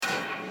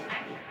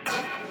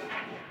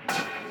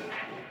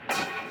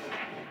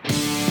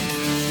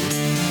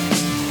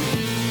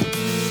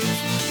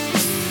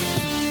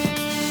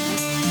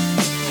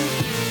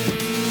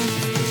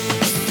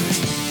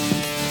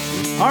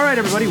right,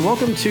 everybody,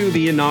 welcome to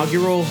the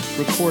inaugural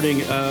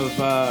recording of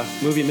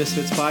Movie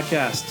Misfits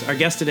podcast. Our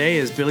guest today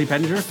is Billy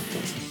Pettinger,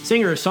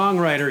 singer,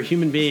 songwriter,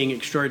 human being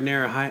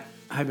extraordinaire. Hi,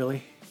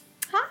 Billy.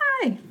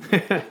 Hi.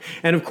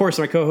 And of course,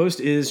 my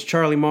co-host is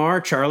Charlie Marr.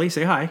 Charlie,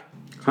 say hi.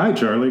 Hi,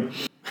 Charlie.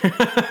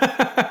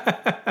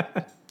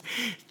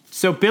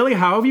 So, Billy,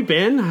 how have you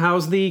been?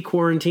 How's the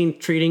quarantine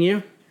treating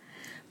you?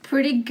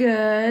 Pretty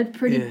good.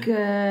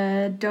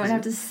 Don't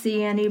have to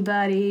see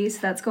anybody, so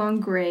that's going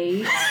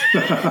great.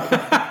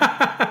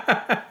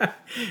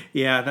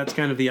 Yeah, that's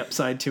kind of the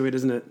upside to it,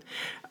 isn't it?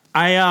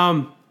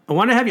 I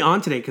want to have you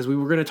on today because we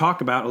were going to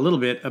talk about we're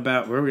going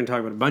to talk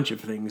about a bunch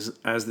of things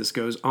as this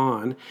goes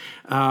on.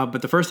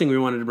 But the first thing we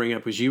wanted to bring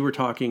up was you were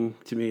talking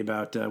to me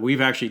about,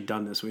 we've actually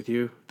done this with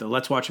you, the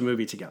Let's Watch a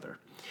Movie Together.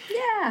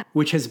 Yeah.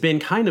 Which has been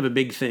kind of a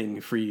big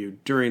thing for you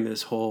during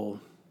this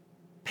whole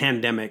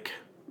pandemic.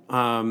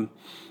 I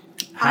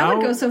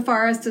would go so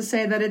far as to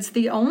say that it's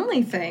the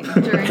only thing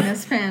during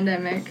this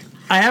pandemic.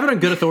 I have it on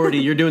good authority.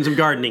 You're doing some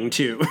gardening,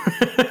 too.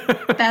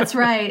 That's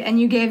right. And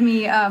you gave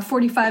me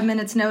 45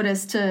 minutes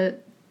notice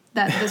that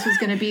this was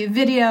going to be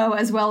video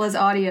as well as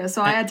audio.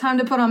 So I had time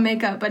to put on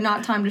makeup, but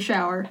not time to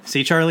shower.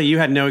 See, Charlie, you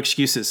had no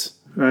excuses.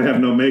 I have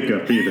no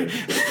makeup either.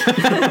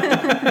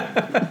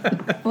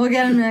 We'll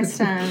get them next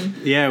time.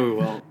 Yeah, we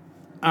will.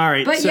 All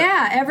right. But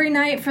yeah, every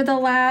night for the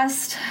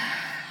last...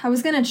 I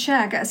was going to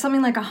check,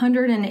 something like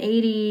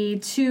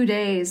 182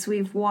 days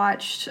we've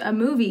watched a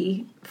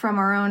movie from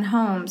our own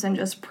homes and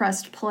just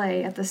pressed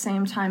play at the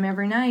same time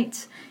every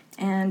night.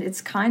 And it's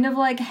kind of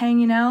like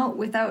hanging out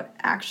without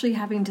actually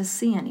having to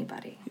see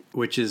anybody.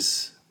 Which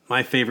is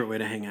my favorite way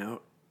to hang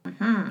out.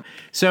 Mm-hmm.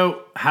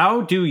 So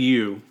how do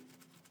you...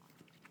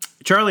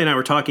 Charlie and I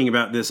were talking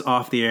about this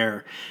off the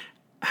air.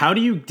 How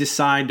do you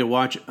decide to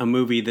watch a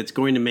movie that's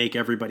going to make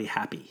everybody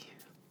happy?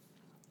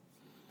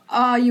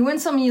 You win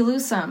some, you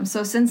lose some.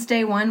 So since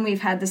day one,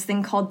 we've had this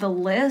thing called the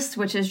list,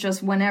 which is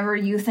just whenever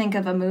you think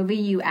of a movie,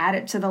 you add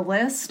it to the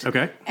list.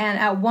 Okay. And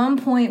at one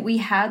point, we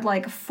had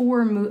like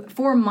 4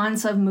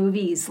 months of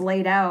movies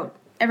laid out.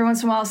 Every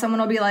once in a while, someone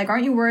will be like,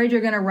 "Aren't you worried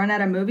you're going to run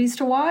out of movies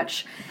to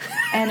watch?"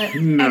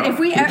 And, No. and if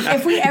we ever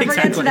Exactly.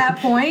 get to that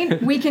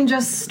point, we can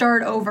just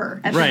start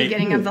over at the Right.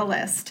 beginning of the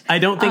list. I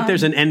don't think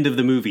there's an end of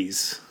the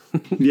movies.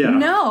 Yeah.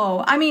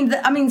 No, I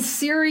mean,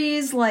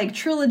 series like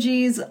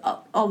trilogies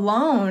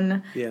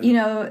alone.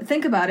 Yeah.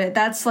 Think about it.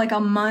 That's like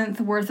a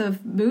month worth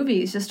of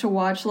movies just to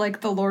watch,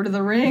 like the Lord of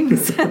the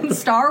Rings and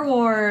Star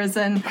Wars,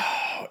 and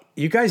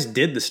You guys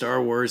did the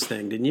Star Wars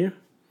thing, didn't you?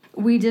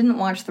 we didn't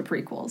watch the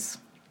prequels.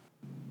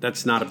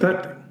 That's not a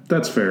bad thing.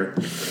 That's fair.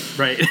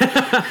 Right.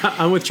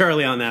 I'm with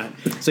Charlie on that.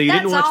 So you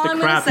That's didn't watch all the I'm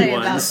crappy say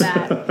ones.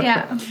 about that.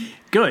 Yeah.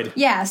 Good.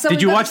 Yeah. So did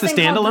we've you got watch the this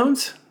thing called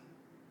standalones?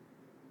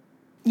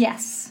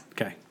 Yes.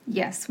 Okay.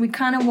 Yes, we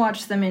kind of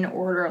watch them in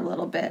order a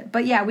little bit.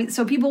 But yeah,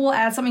 so people will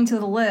add something to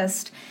the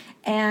list,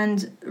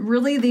 and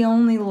really the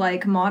only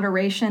like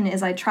moderation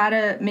is I try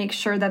to make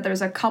sure that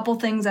there's a couple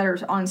things that are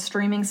on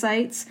streaming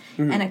sites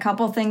and a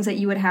couple things that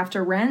you would have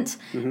to rent.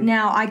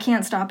 Now, I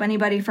can't stop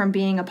anybody from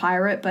being a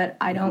pirate, but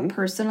I don't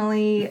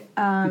personally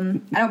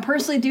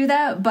do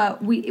that,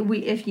 but we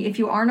if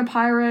you aren't a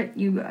pirate,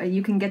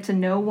 you can get to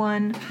know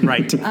one.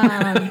 Right.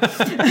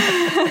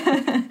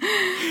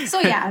 So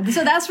yeah,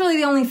 so that's really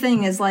the only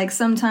thing is like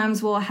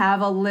sometimes we'll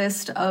have a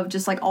list of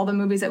just like all the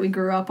movies that we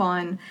grew up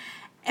on,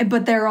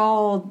 but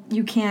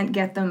you can't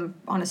get them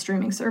on a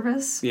streaming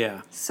service.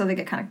 Yeah. So they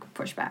get kind of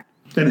pushed back.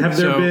 And have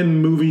there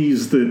been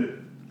movies that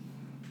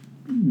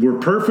were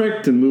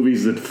perfect and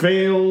movies that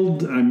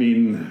failed? I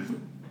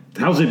mean,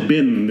 how's it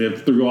been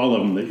through all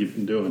of them that you've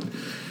been doing?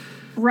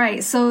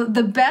 Right. So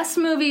the best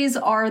movies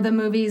are the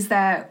movies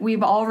that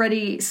we've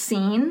already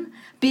seen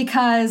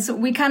because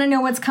we kind of know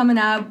what's coming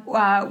up,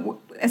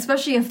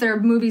 especially if they're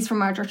movies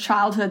from our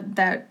childhood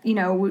that,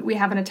 we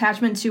have an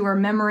attachment to or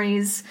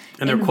memories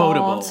And they're involved.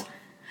 quotable.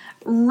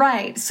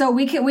 Right. So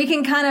we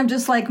can kind of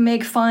just like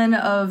make fun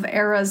of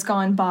eras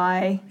gone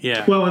by.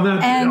 Yeah. Well,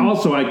 and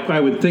also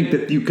I would think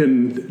that you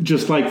can,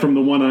 just like from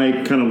the one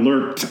I kind of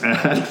lurked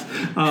at,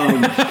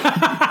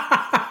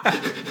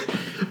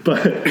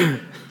 but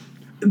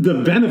the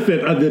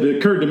benefit that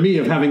occurred to me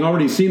of having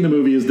already seen the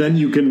movie is then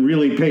you can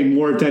really pay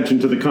more attention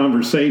to the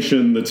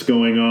conversation that's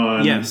going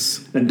on.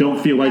 Yes. And don't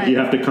feel like you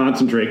Right. have to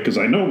concentrate because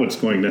I know what's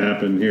going to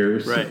happen here.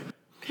 So. Right.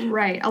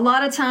 Right. A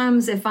lot of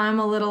times if I'm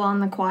a little on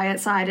the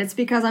quiet side, it's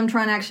because I'm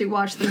trying to actually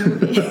watch the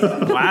movie.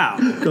 Wow.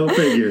 Go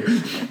figure.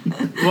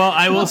 Well,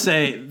 I will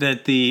say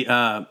that the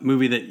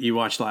movie that you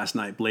watched last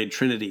night, Blade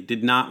Trinity,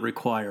 did not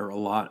require a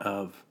lot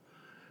of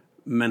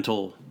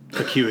mental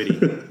acuity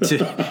to,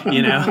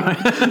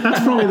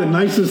 That's probably the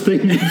nicest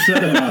thing you've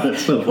said about it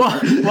so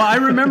far. Well, I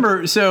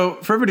remember, so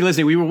for everybody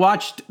listening, we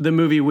watched the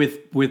movie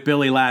with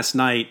Billy last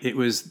night. It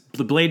was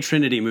the Blade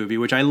Trinity movie,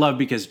 which I love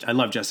because I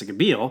love Jessica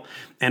Biel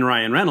and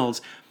Ryan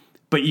Reynolds.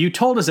 But you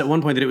told us at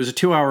one point that it was a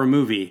 2-hour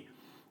movie.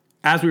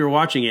 as we were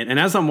watching it, and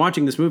as I'm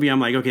watching this movie, I'm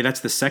like, okay, that's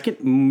the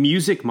second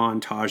music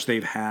montage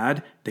they've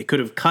had. They could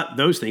have cut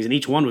those things, and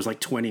each one was like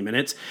 20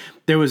 minutes.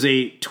 There was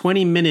a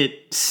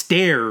 20-minute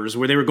stairs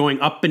where they were going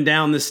up and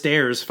down the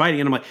stairs fighting,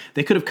 and I'm like,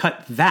 they could have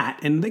cut that,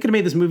 and they could have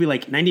made this movie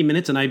like 90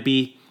 minutes, and I'd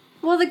be...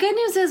 Well, the good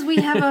news is we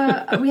have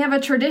a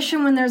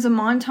tradition when there's a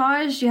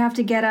montage, you have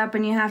to get up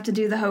and you have to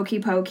do the hokey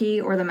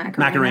pokey or the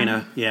Macarena.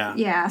 Macarena, yeah.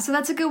 Yeah, so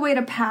that's a good way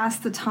to pass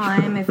the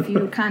time if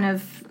you kind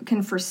of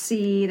can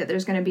foresee that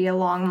there's going to be a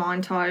long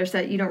montage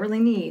that you don't really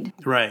need.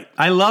 Right.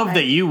 I love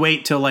that you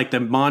wait till like the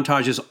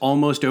montage is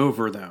almost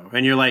over though,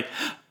 and you're like,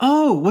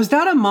 oh, was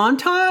that a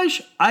montage?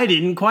 I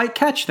didn't quite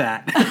catch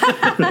that.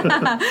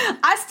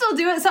 I still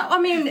do it. So, I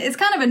mean, it's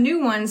kind of a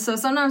new one, so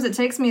sometimes it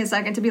takes me a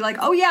second to be like,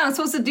 oh yeah, I'm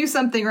supposed to do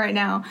something right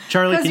now.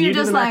 Charlie, can you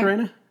do the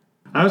Macarena?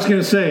 I was going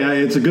to say,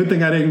 it's a good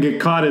thing I didn't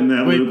get caught in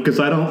that loop because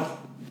I don't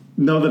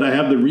know that I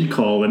have the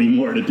recall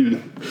anymore to do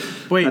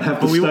that. Wait, I'd have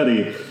to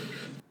study.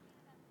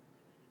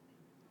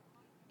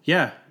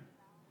 Yeah.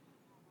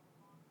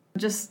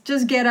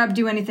 Just get up,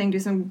 do anything, do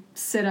some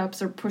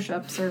sit-ups or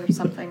push-ups or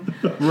something.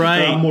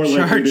 Right.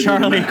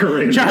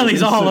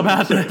 Charlie's all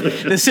about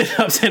the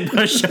sit-ups and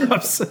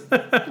push-ups.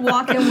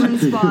 Walk in one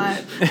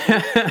spot.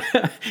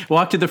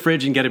 Walk to the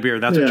fridge and get a beer.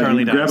 That's what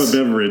Charlie does.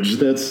 Grab a beverage.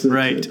 That's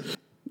right. It.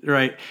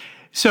 Right.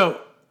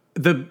 So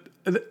the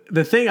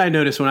thing I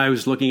noticed when I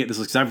was looking at this,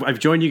 because I've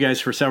joined you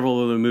guys for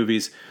several of the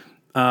movies,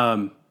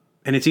 and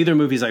it's either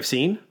movies I've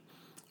seen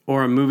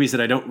or movies that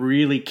I don't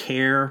really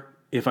care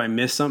if I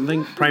miss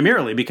something,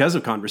 primarily because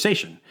of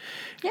conversation.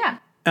 Yeah.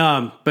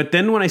 But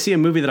then when I see a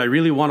movie that I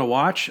really want to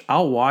watch,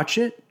 I'll watch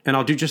it, and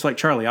I'll do just like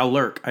Charlie. I'll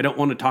lurk. I don't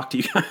want to talk to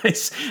you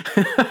guys.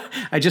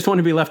 I just want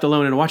to be left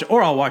alone and watch it,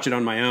 or I'll watch it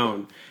on my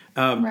own.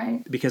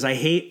 Right. Because I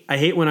hate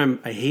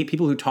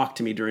people who talk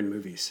to me during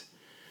movies.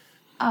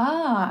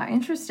 Ah,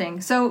 interesting.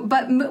 So,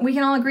 but we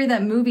can all agree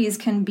that movies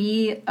can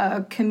be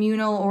a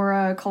communal or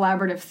a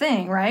collaborative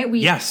thing, right?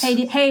 Yes.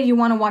 Hey, you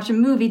want to watch a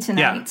movie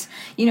tonight?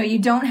 Yeah. You know, you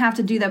don't have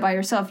to do that by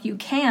yourself. You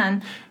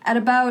can. At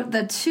about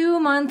the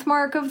 2-month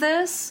mark of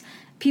this,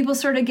 people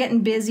started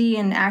getting busy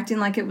and acting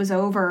like it was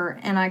over.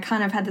 And I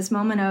kind of had this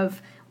moment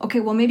of,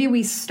 okay, well, maybe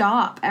we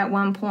stop at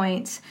one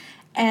point.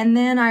 And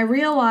then I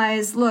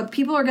realized, look,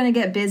 people are going to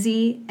get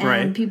busy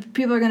and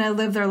people are going to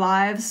live their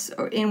lives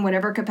in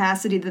whatever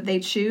capacity that they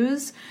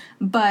choose.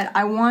 But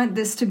I want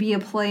this to be a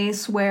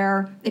place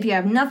where if you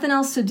have nothing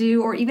else to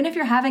do, or even if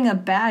you're having a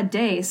bad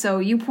day. So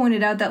you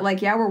pointed out that,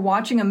 like, yeah, we're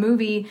watching a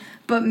movie,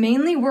 but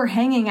mainly we're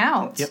hanging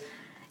out. Yep.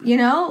 You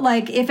know,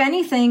 like, if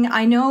anything,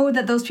 I know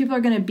that those people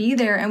are going to be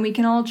there and we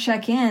can all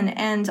check in.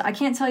 And I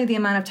can't tell you the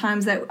amount of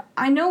times that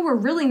I know we're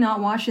really not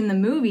watching the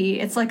movie.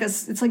 It's like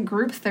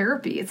group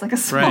therapy. It's like a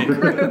small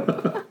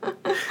group.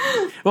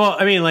 Well,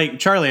 I mean, like,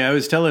 Charlie, I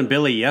was telling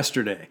Billy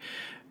yesterday,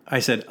 I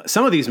said,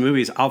 some of these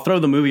movies, I'll throw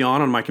the movie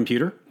on my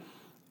computer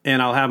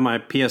and I'll have my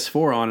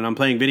PS4 on and I'm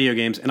playing video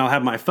games and I'll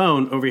have my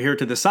phone over here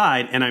to the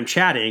side and I'm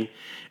chatting.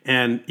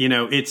 And, you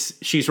know,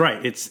 she's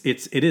right.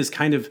 It is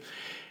kind of...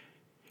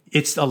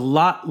 It's a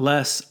lot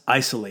less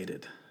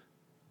isolated.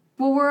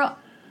 Well,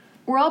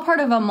 we're all part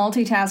of a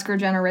multitasker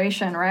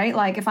generation, right?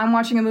 Like, if I'm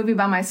watching a movie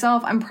by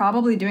myself, I'm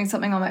probably doing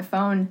something on my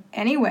phone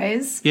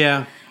anyways.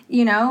 Yeah.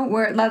 You know,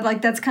 where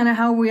like that's kind of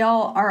how we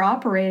all are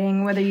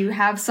operating, whether you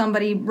have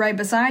somebody right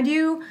beside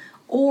you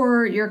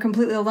or you're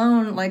completely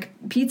alone, like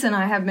Pizza and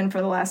I have been for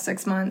the last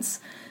 6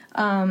 months.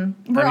 We're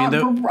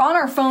on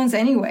our phones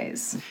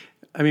anyways.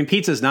 I mean,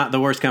 Pizza's not the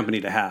worst company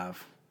to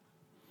have.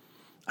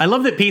 I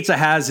love that Pizza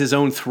has his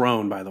own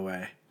throne, by the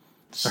way.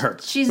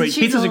 She's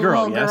Pizza's a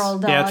girl, yes?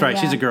 Dog, yeah, that's right.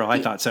 Yeah. She's a girl. I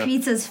thought so.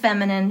 Pizza's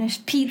feminine.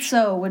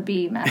 Pizza would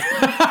be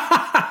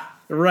masculine.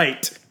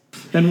 Right.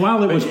 And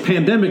while it was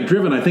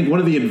pandemic-driven, I think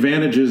one of the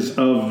advantages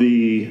of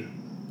the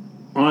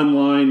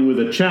online with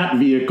a chat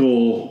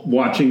vehicle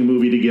watching a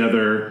movie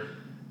together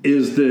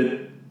is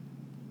that,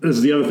 this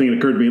is the other thing that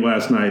occurred to me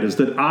last night, is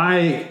that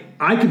I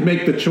could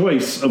make the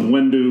choice of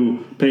when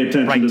to pay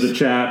attention to the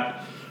chat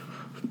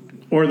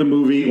or the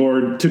movie,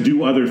 or to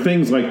do other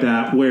things like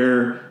that,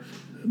 where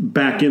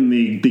back in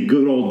the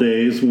good old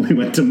days when we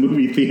went to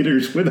movie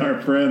theaters with our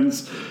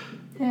friends,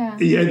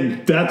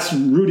 that's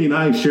Rudy and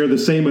I share the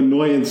same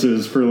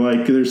annoyances for,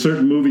 like, there's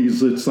certain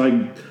movies it's like,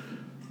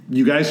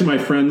 you guys are my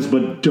friends,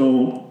 but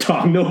don't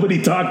talk. Nobody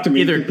talk to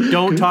me. Either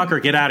don't talk or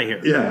get out of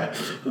here. Yeah.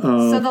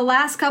 So the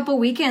last couple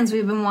weekends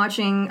we've been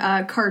watching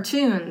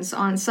cartoons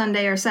on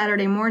Sunday or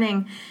Saturday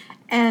morning.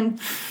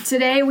 And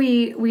today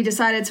we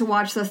decided to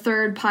watch the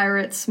third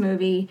Pirates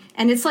movie,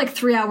 and it's like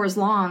 3 hours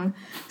long.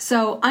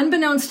 So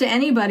unbeknownst to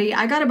anybody,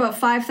 I got about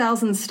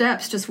 5,000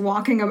 steps just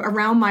walking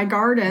around my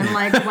garden,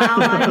 like,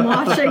 while I'm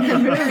watching the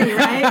movie,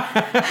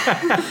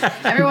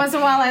 right? Every once in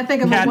a while I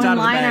think of a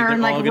one-liner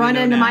and, like, run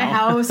into my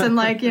house and,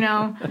 like, you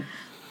know.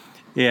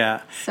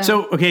 Yeah.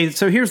 So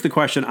here's the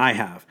question I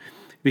have.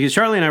 Because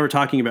Charlie and I were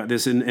talking about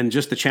this and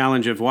just the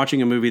challenge of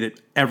watching a movie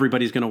that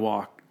everybody's going to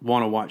want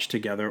to watch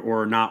together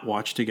or not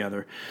watch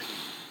together.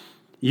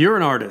 You're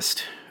an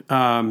artist.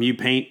 You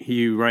paint,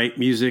 you write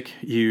music,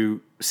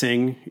 you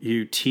sing,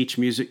 you teach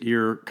music.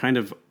 You're kind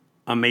of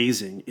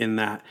amazing in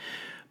that.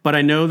 But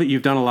I know that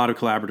you've done a lot of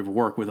collaborative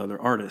work with other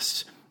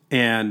artists.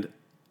 And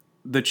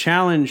the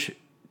challenge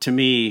to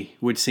me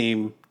would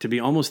seem to be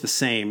almost the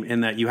same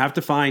in that you have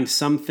to find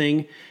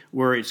something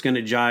where it's going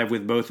to jive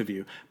with both of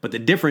you. But the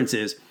difference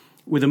is,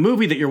 with a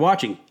movie that you're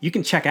watching, you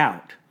can check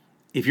out.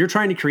 If you're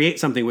trying to create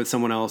something with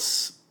someone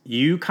else,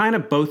 you kind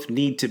of both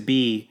need to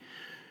be,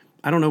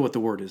 I don't know what the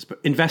word is, but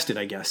invested,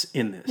 I guess,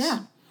 in this. Yeah.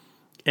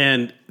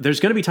 And there's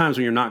going to be times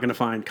when you're not going to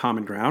find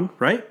common ground,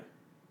 right?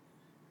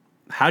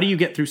 How do you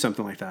get through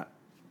something like that?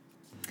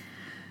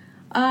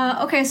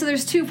 Okay, so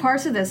there's two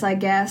parts of this, I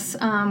guess.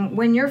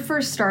 When you're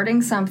first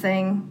starting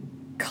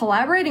something,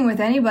 collaborating with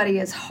anybody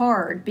is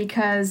hard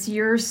because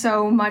you're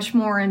so much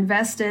more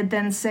invested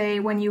than, say,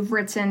 when you've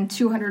written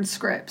 200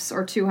 scripts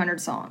or 200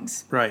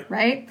 songs. Right.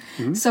 Right?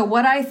 Mm-hmm. So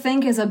what I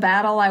think is a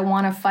battle I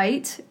want to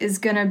fight is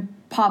going to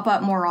pop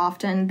up more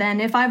often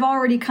than if I've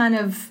already kind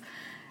of,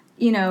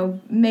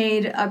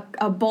 made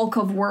a bulk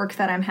of work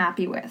that I'm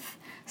happy with.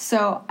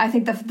 So I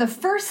think the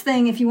first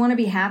thing, if you want to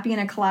be happy in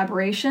a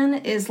collaboration,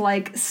 is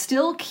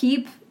still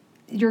keep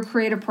your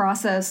creative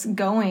process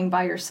going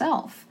by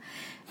yourself.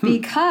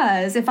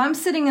 Because if I'm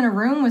sitting in a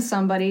room with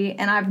somebody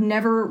and I've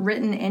never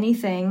written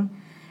anything,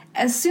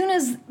 as soon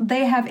as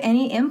they have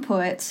any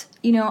input,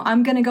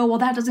 I'm going to go, well,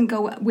 that doesn't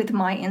go with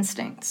my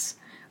instincts,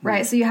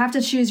 right? So you have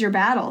to choose your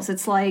battles.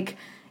 It's like,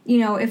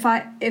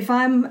 if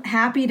I'm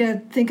happy to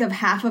think of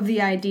half of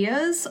the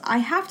ideas, I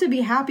have to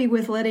be happy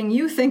with letting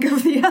you think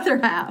of the other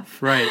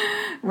half. Right.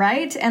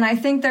 Right? And I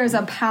think there's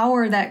a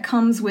power that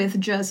comes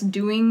with just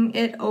doing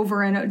it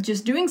over and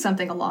just doing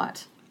something a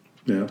lot.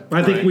 Yeah.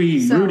 I think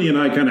Rudy and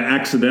I kind of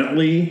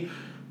accidentally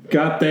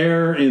got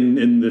there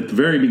in the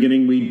very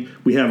beginning.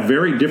 We have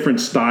very different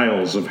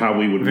styles of how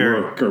we would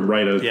work or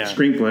write a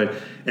screenplay.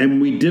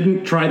 And we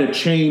didn't try to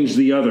change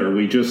the other.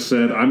 We just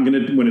said,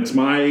 when it's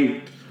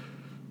my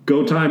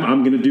go time,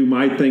 I'm going to do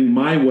my thing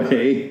my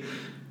way,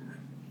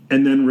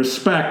 and then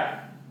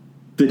respect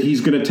that he's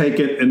going to take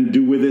it and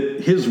do with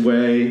it his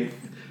way.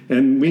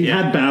 And we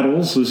had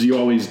battles, as you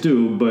always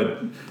do,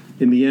 but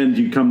in the end,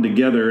 you come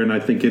together, and I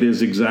think it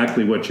is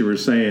exactly what you were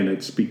saying.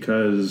 It's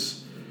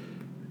because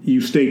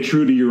you stay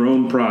true to your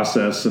own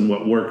process and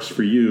what works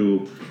for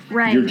you.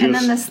 Right. You're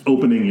just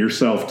opening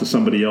yourself to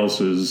somebody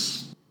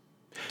else's.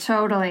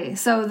 Totally.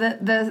 So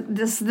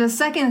the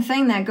second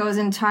thing that goes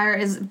entire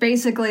is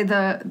basically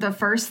the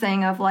first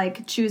thing of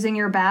choosing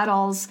your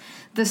battles.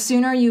 The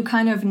sooner you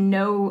kind of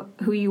know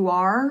who you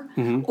are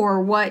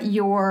or what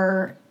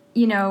your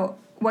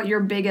what your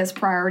biggest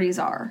priorities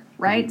are,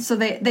 right? Mm-hmm. So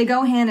they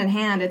go hand in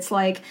hand. It's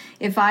like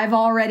if I've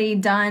already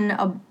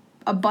done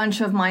a bunch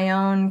of my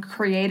own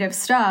creative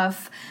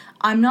stuff,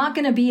 I'm not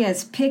going to be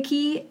as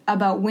picky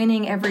about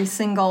winning every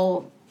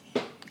single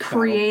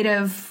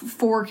creative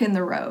fork in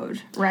the road,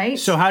 right?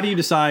 So how do you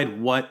decide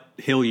what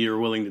hill you're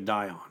willing to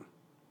die on,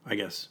 I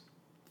guess?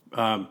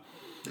 Don't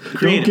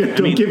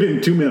give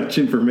him too much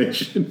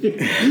information.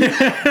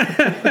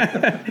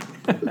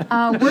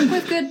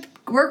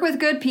 Work with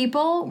good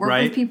people.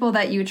 Work with people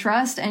that you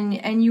trust,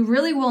 and you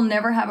really will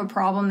never have a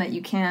problem that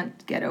you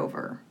can't get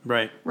over.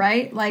 Right.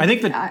 Right. I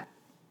think that.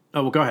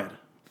 Go ahead.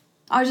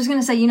 I was just going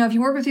to say, if you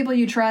work with people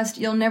you trust,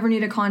 you'll never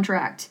need a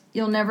contract.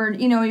 You'll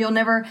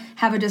never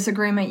have a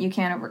disagreement you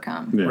can't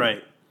overcome. Yeah.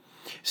 Right.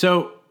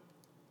 So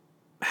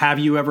have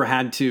you ever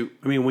had to,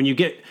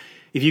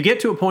 if you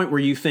get to a point where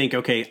you think,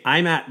 okay,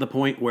 I'm at the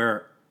point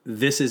where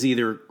this is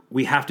either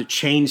we have to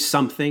change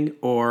something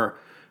or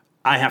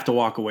I have to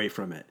walk away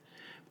from it.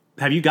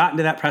 Have you gotten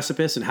to that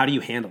precipice, and how do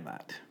you handle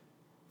that?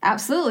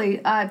 Absolutely.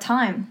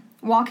 Time.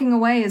 Walking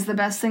away is the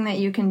best thing that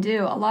you can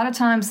do. A lot of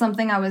times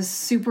something I was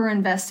super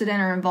invested in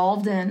or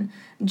involved in,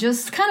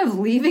 just kind of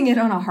leaving it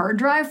on a hard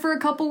drive for a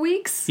couple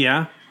weeks.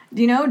 Yeah.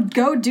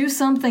 Go do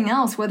something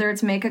else, whether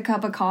it's make a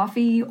cup of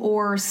coffee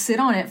or sit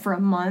on it for a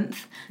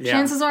month. Yeah.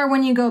 Chances are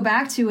when you go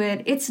back to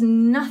it, it's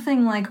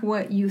nothing like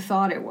what you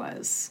thought it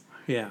was.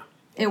 Yeah.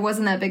 It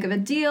wasn't that big of a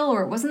deal,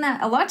 or a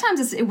lot of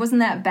times it wasn't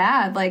that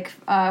bad.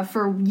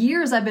 For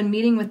years I've been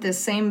meeting with this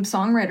same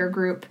songwriter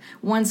group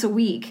once a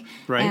week.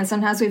 Right. And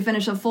sometimes we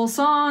finish a full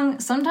song.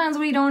 Sometimes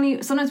we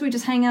don't sometimes we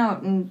just hang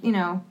out and,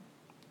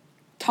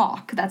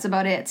 talk. That's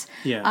about it.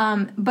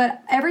 Yeah.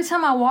 But every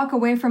time I walk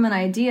away from an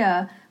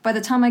idea, by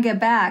the time I get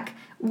back,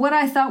 what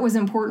I thought was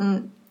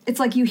important, it's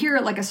like you hear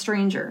it like a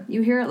stranger.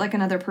 You hear it like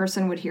another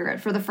person would hear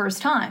it for the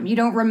first time. You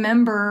don't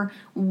remember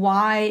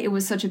why it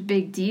was such a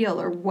big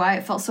deal or why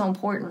it felt so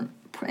important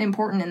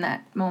in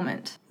that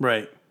moment.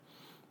 Right.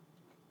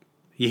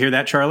 You hear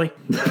that, Charlie?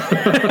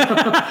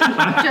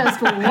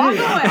 Just walk away.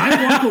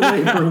 I walk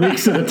away for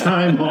weeks at a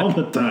time all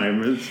the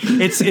time.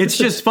 It's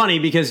just funny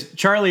because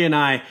Charlie and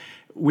I,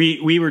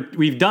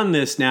 we've done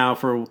this now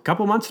for a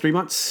couple months, 3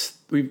 months.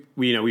 We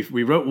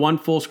wrote one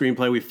full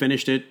screenplay. We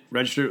finished it,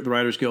 registered at the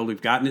Writers Guild.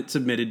 We've gotten it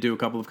submitted to a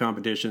couple of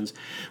competitions.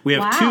 We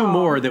have 2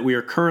 more that we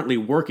are currently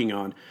working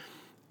on,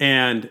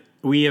 and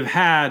we have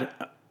had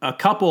a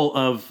couple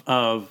of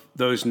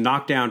those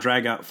knockdown,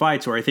 drag out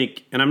fights where I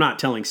think, and I'm not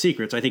telling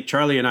secrets, I think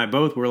Charlie and I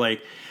both were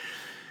like,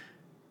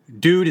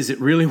 "Dude, is it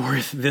really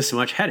worth this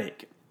much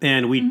headache?"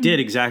 And we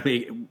did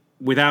exactly.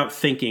 without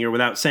thinking or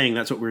without saying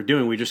that's what we're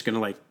doing, we're just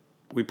going to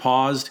we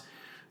paused,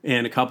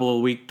 and a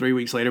couple of 3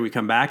 weeks later we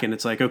come back and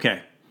it's like,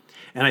 okay.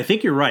 And I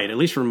think you're right, at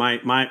least from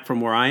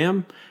from where I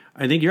am.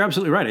 I think you're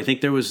absolutely right. I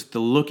think there was the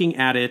looking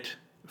at it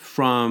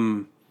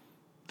from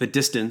the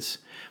distance.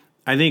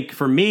 I think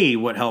for me,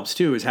 what helps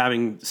too is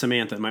having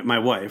Samantha, my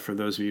wife, for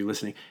those of you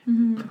listening.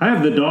 I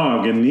have the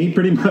dog, and he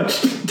pretty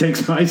much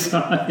takes my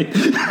side.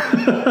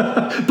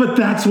 But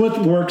that's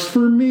what works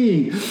for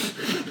me.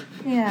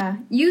 Yeah,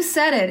 you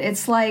said it.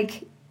 It's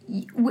like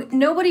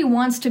nobody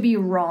wants to be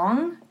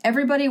wrong.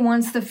 Everybody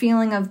wants the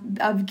feeling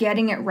of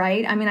getting it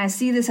right. I mean, I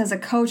see this as a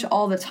coach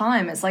all the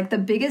time. It's like the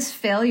biggest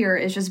failure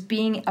is just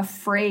being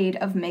afraid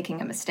of making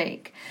a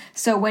mistake.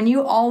 So when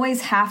you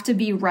always have to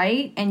be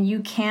right and you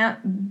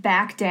can't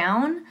back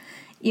down,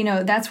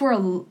 that's where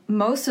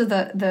most of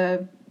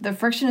the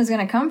friction is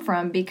going to come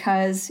from,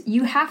 because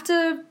you have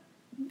to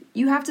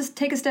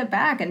take a step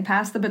back and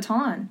pass the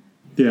baton.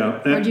 Yeah.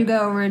 Where'd you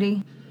go,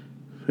 Rudy?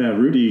 Yeah,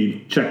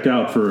 Rudy checked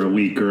out for a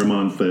week or a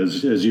month,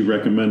 as you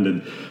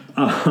recommended.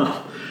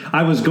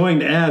 I was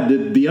going to add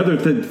that the other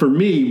thing for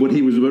me, what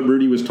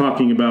Rudy was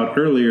talking about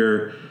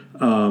earlier,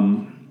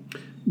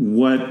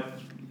 what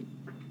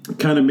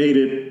kind of made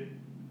it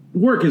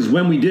work is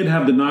when we did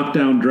have the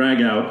knockdown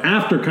drag out,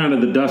 after kind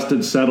of the dust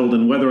had settled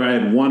and whether I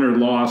had won or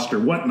lost or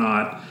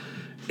whatnot,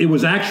 it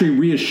was actually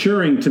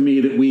reassuring to me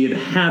that we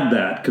had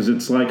that, because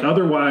it's like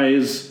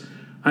otherwise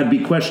I'd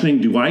be questioning,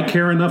 do I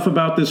care enough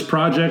about this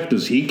project?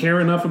 Does he care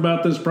enough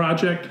about this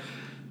project?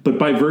 But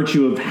by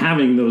virtue of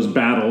having those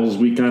battles,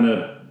 we kind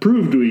of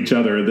prove to each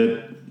other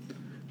that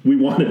we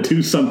want to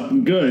do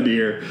something good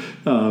here,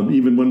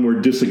 even when we're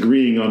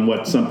disagreeing on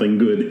what something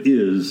good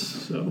is.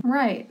 So.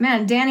 Right.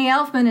 Man, Danny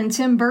Elfman and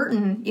Tim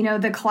Burton,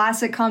 the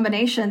classic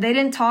combination, they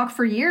didn't talk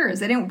for years.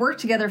 They didn't work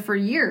together for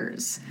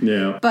years.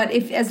 Yeah. But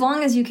as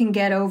long as you can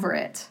get over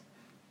it,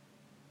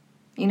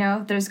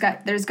 there's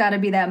got to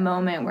be that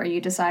moment where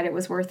you decide it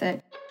was worth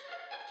it.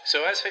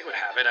 So as fate would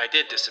have it, I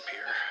did disappear.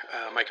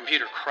 My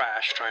computer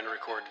crashed trying to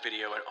record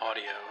video and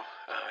audio.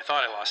 I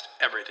thought I lost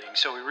everything,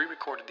 so we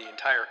re-recorded the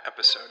entire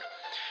episode.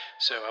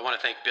 So I want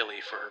to thank Billy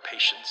for her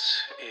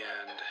patience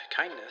and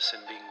kindness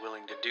and being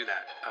willing to do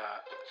that.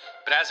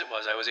 But as it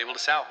was, I was able to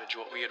salvage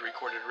what we had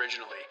recorded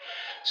originally.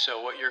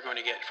 So what you're going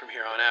to get from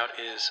here on out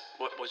is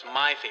what was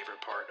my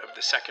favorite part of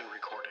the second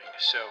recording.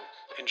 So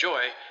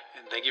enjoy,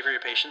 and thank you for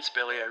your patience,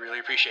 Billy. I really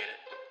appreciate it.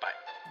 Bye.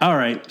 All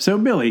right, so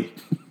Billy,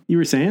 you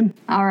were saying?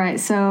 All right,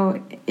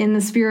 so in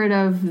the spirit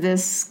of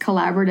this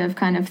collaborative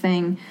kind of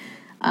thing,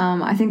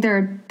 I think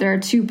there are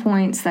 2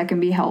 points that can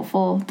be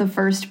helpful. The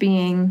first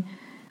being,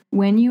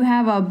 when you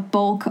have a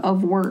bulk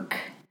of work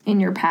in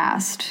your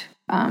past,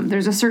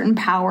 there's a certain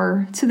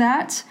power to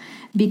that,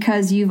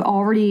 because you've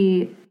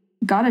already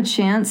got a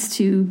chance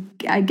to,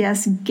 I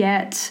guess,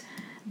 get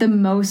the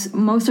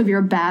most of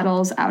your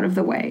battles out of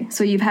the way.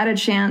 So you've had a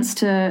chance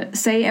to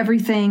say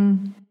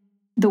everything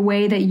the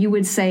way that you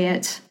would say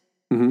it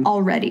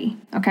already.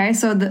 Okay,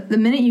 so the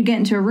minute you get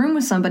into a room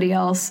with somebody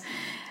else,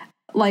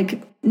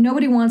 like,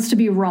 nobody wants to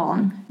be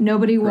wrong.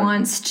 Nobody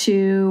wants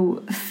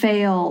to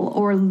fail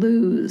or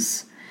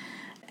lose.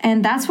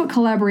 And that's what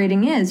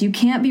collaborating is. You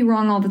can't be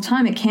wrong all the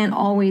time. It can't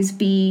always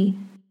be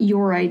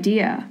your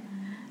idea.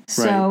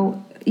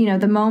 So,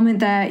 the moment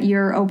that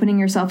you're opening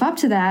yourself up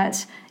to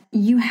that,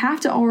 you have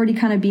to already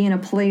kind of be in a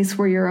place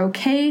where you're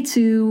okay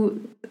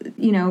to,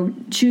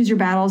 choose your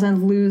battles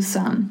and lose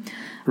some.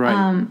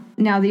 Right.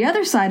 Now, the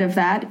other side of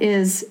that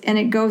is, and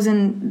it goes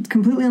in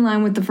completely in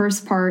line with the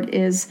first part,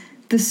 is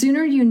the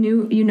sooner you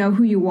know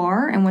who you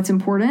are and what's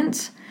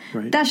important,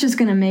 that's just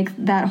going to make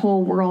that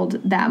whole world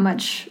that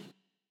much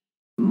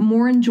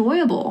more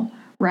enjoyable,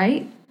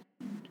 right?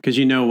 Because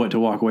you know what to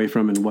walk away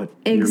from and what...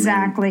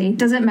 Exactly.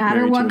 Does it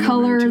matter what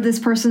color this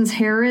person's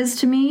hair is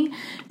to me?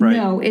 Right.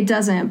 No, it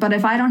doesn't. But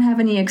if I don't have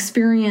any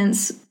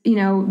experience,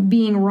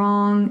 being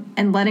wrong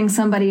and letting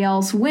somebody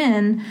else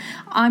win,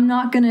 I'm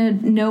not going to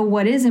know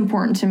what is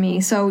important to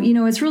me. So,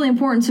 it's really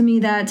important to me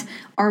that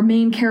our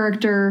main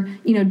character,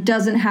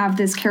 doesn't have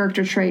this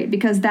character trait,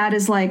 because that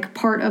is like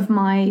part of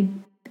my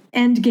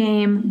end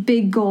game,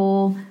 big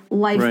goal,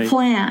 life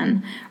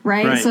plan,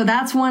 right? So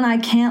that's one I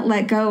can't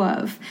let go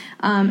of.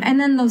 And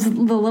then the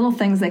little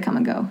things, they come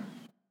and go.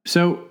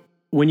 So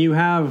when you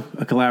have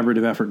a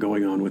collaborative effort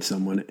going on with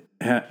someone,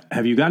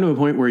 have you gotten to a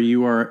point where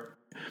you are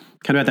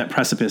kind of at that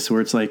precipice where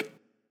it's like,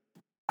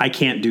 I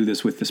can't do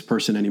this with this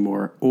person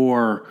anymore,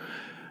 or,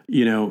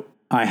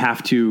 I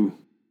have to,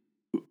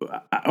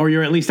 or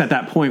you're at least at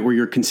that point where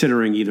you're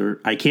considering either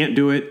I can't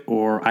do it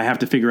or I have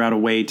to figure out a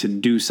way to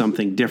do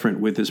something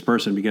different with this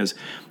person, because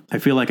I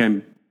feel like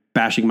I'm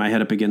bashing my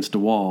head up against a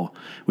wall,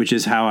 which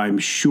is how I'm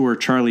sure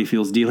Charlie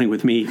feels dealing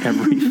with me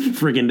every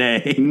friggin'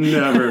 day.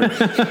 Never.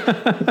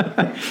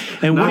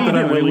 And what do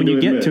you do when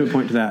you get to a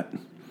point to that?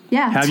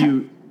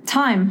 Yeah.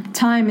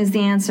 Time is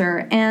the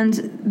answer.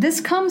 And this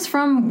comes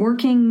from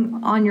working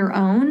on your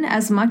own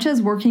as much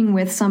as working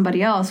with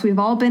somebody else. We've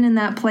all been in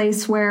that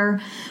place where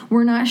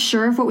we're not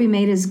sure if what we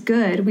made is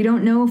good. We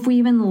don't know if we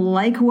even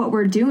like what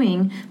we're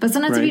doing. But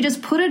sometimes if you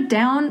just put it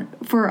down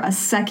for a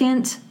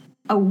second,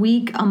 a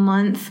week, a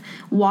month,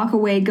 walk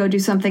away, go do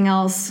something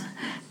else,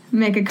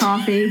 make a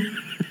coffee.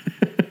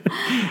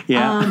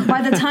 Yeah.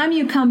 By the time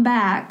you come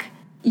back,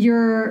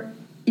 you're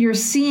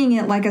seeing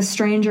it like a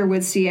stranger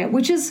would see it,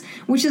 which is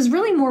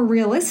really more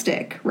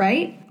realistic,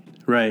 right?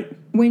 Right.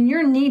 When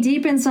you're knee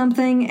deep in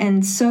something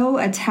and so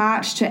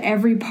attached to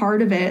every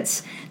part of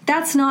it,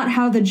 that's not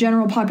how the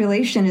general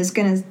population is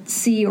going to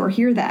see or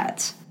hear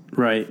that.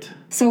 Right.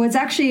 So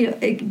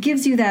it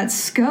gives you that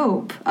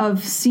scope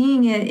of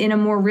seeing it in a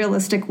more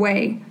realistic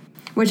way,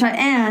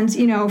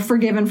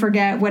 forgive and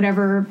forget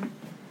whatever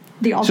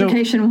the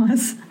altercation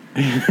was.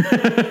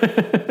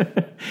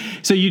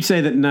 So you'd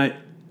say that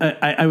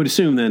I would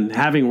assume then,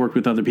 having worked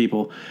with other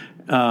people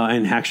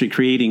and actually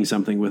creating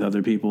something with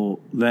other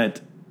people, that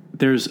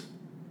there's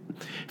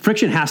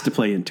friction has to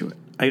play into it.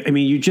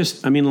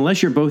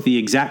 Unless you're both the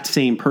exact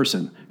same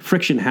person,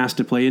 friction has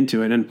to play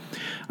into it. And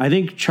I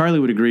think Charlie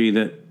would agree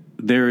that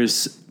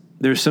there's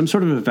some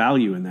sort of a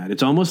value in that.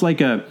 It's almost like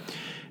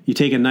you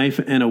take a knife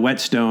and a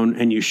whetstone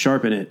and you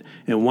sharpen it,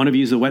 and one of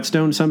you is the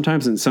whetstone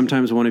sometimes, and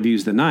sometimes one of you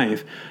is the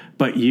knife.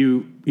 But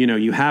you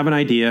have an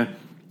idea,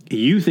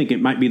 you think it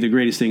might be the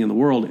greatest thing in the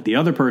world. The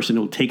other person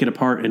will take it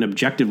apart and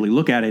objectively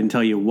look at it and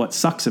tell you what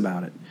sucks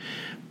about it.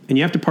 And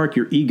you have to park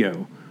your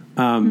ego.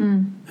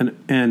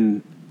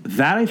 And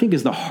that, I think,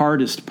 is the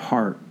hardest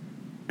part.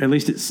 At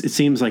least it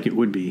seems like it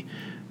would be.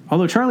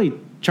 Although Charlie,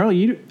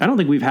 I don't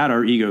think we've had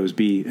our egos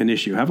be an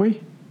issue, have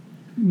we?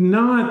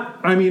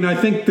 I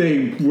think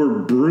they were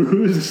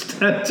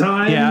bruised at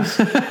times.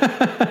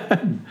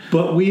 Yeah.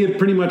 But we had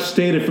pretty much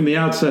stated from the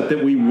outset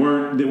that we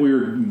were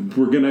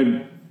going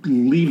to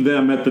leave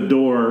them at the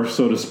door,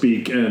 so to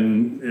speak,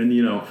 and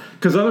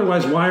because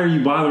otherwise, why are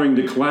you bothering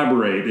to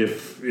collaborate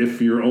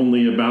if you're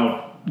only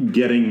about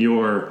getting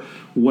your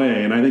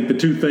way? And I think the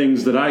two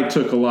things that I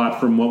took a lot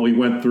from what we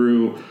went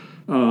through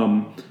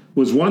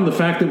was, one, the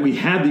fact that we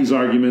had these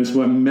arguments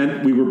what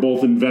meant we were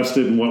both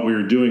invested in what we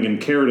were doing and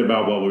cared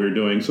about what we were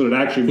doing, so it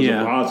actually was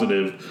a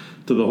positive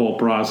to the whole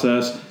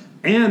process.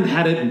 And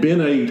had it been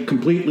a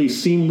completely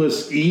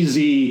seamless,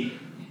 easy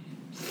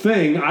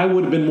thing, I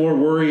would have been more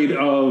worried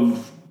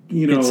of,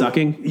 it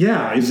sucking.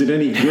 Yeah, is it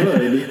any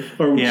good,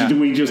 or do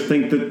we just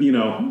think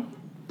that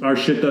our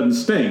shit doesn't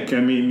stink?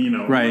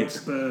 Right.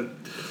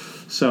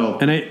 So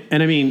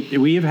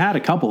we have had a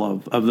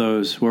couple of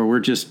those where we're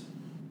just,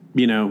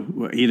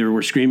 either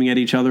we're screaming at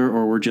each other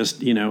or we're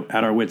just,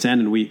 at our wit's end,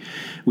 and we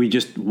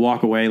just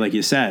walk away, like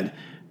you said.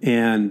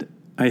 And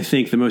I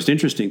think the most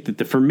interesting,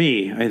 for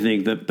me, I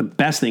think that the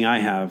best thing I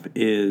have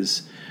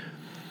is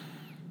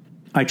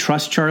I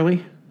trust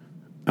Charlie,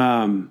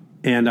 and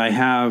I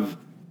have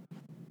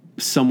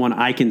someone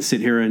I can sit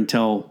here and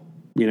tell,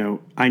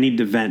 I need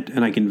to vent,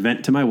 and I can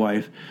vent to my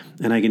wife,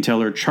 and I can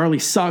tell her, Charlie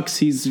sucks,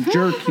 he's a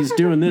jerk, he's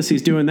doing this,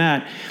 he's doing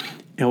that.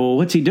 And, well,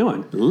 what's he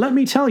doing? Let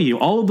me tell you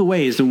all of the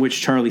ways in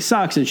which Charlie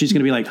sucks. And she's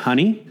going to be like,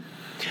 honey,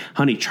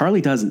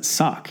 Charlie doesn't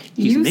suck.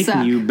 He's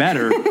making you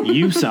better.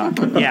 You suck.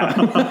 Yeah.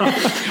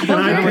 And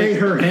I pay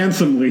her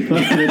handsomely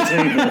under the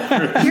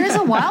table. Here's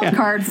a wild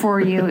card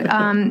for you.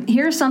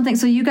 Here's something.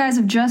 So you guys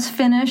have just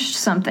finished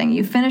something.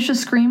 You finished a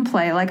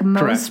screenplay. Like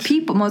most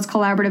people, most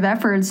collaborative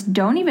efforts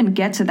don't even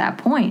get to that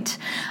point.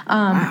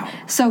 Wow.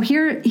 So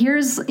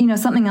here's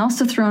something else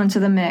to throw into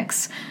the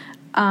mix.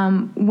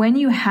 When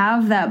you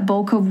have that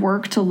bulk of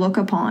work to look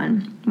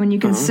upon, when you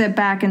can sit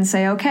back and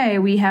say, okay,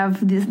 we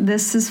have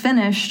this is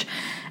finished.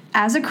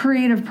 As a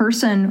creative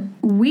person,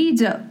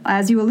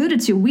 as you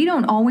alluded to, we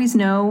don't always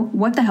know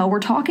what the hell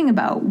we're talking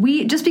about.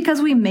 Just because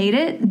we made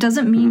it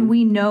doesn't mean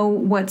we know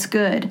what's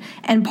good.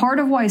 And part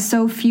of why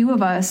so few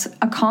of us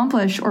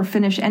accomplish or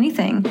finish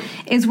anything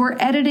is we're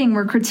editing,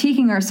 we're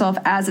critiquing ourselves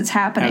as it's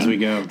happening. As we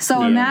go.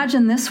 So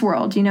imagine this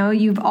world,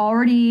 you've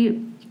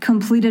already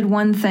completed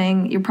one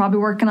thing, you're probably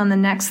working on the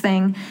next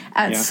thing.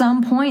 At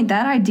some point,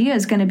 that idea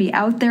is going to be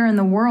out there in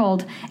the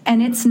world,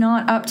 and it's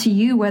not up to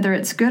you whether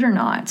it's good or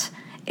not.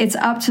 It's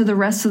up to the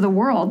rest of the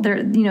world.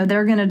 They're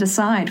going to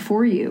decide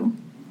for you.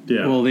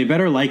 Yeah. Well, they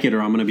better like it,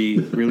 or I'm going to be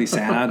really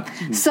sad.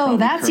 So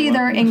that's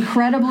either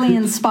incredibly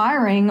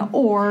inspiring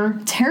or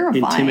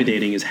terrifying,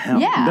 intimidating as hell.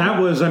 Yeah, that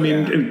was.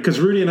 Because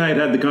Rudy and I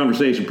had the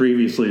conversation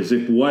previously. Is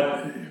if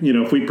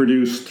if we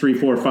produce 3,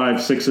 4,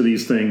 5, 6 of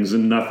these things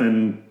and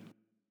nothing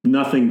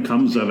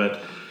comes of it.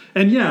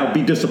 And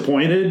be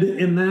disappointed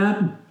in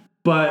that.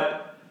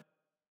 But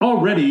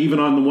already, even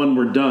on the one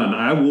we're done,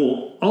 I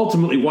will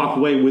ultimately walk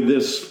away with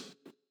this,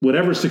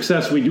 whatever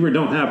success we do or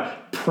don't have,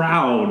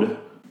 proud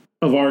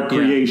of our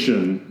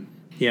creation.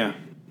 Yeah.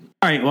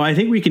 All right. Well, I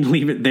think we can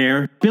leave it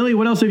there. Billy,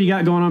 what else have you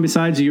got going on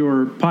besides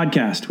your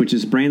podcast, which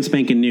is brand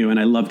spanking new, and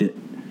I loved it?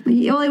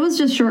 Well, it was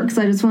just short because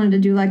I just wanted to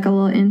do like a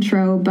little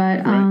intro,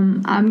 but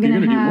I'm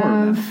going to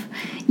have...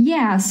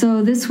 Yeah,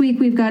 so this week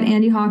we've got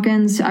Andy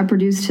Hawkins. I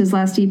produced his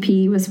last EP.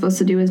 He was supposed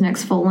to do his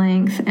next full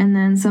length. And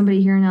then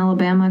somebody here in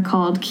Alabama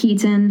called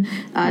Keaton.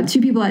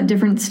 Two people at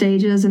different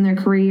stages in their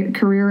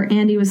career.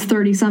 Andy was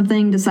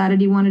 30-something,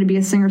 decided he wanted to be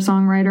a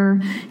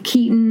singer-songwriter.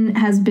 Keaton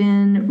has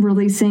been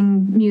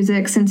releasing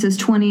music since his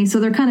 20s. So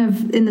they're kind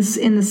of in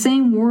the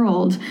same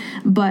world,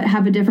 but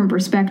have a different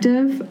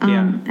perspective.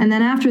 And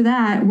then after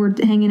that, we're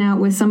hanging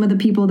out with some of the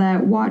people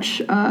that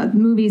watch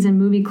movies and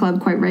movie club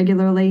quite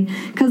regularly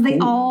because they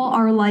all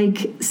are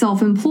like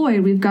self-employed.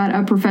 We've got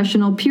a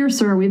professional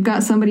piercer. We've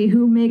got somebody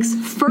who makes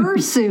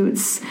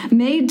fursuits,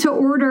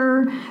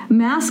 made-to-order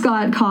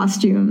mascot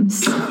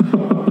costumes.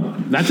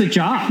 That's a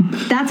job.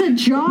 That's a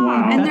job.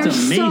 Wow. And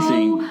That's they're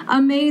amazing. so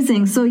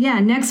amazing. So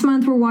yeah, next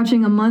month we're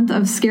watching a month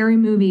of scary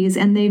movies,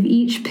 and they've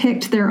each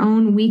picked their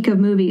own week of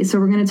movies. So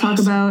we're going to talk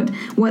about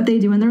what they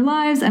do in their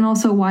lives and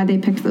also why they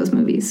picked those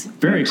movies.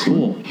 Very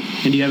cool.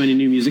 And do you have any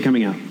new music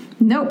coming out?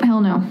 Nope,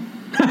 hell no.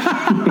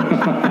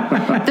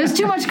 There's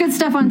too much good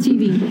stuff on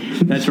TV.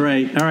 That's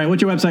right. All right,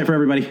 what's your website for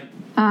everybody?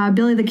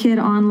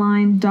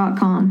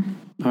 BillyTheKidOnline.com.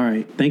 All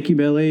right. Thank you,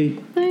 Billy.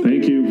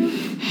 Thank you.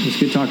 It's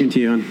good talking to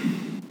you, hon.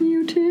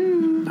 You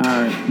too. All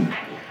right.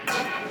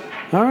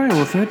 All right,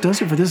 well, that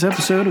does it for this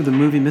episode of the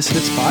Movie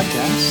Misfits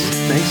podcast.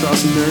 Thanks,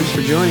 awesome nerds,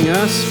 for joining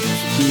us.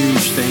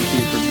 Huge thank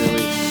you for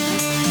Billy.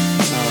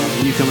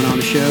 You coming on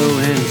the show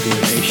and for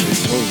your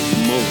patience. Holy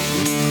moly.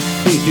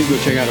 Please do go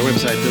check out our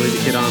website,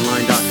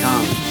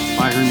 BillyTheKidOnline.com.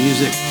 Buy her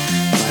music,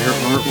 buy her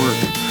artwork.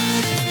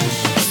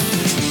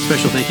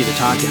 Special thank you to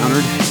Todd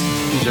Downard.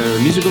 He's our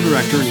musical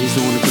director, and he's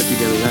the one who put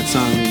together that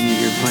song that you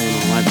hear playing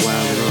on Life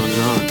Wild Later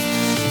On.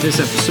 This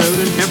episode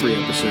and every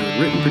episode,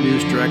 written,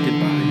 produced, directed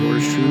by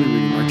yours truly,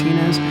 Rudy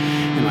Martinez,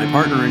 and my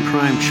partner in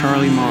crime,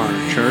 Charlie Marr.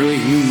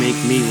 Charlie, you make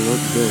me look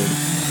good.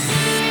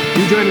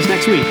 Do join us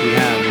next week. We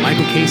have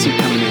Michael Casey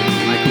coming in.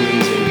 Michael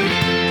is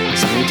a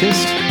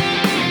scientist,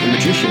 a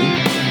magician,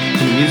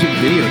 and a music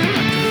video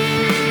director.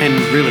 And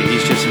really,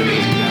 he's just an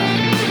amazing guy.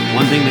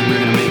 One thing that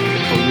we're going to make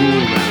a rule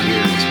around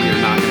here is we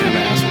are not going to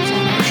have assholes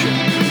on our show.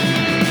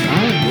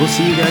 All right, we'll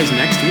see you guys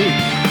next week.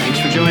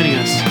 Thanks for joining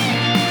us.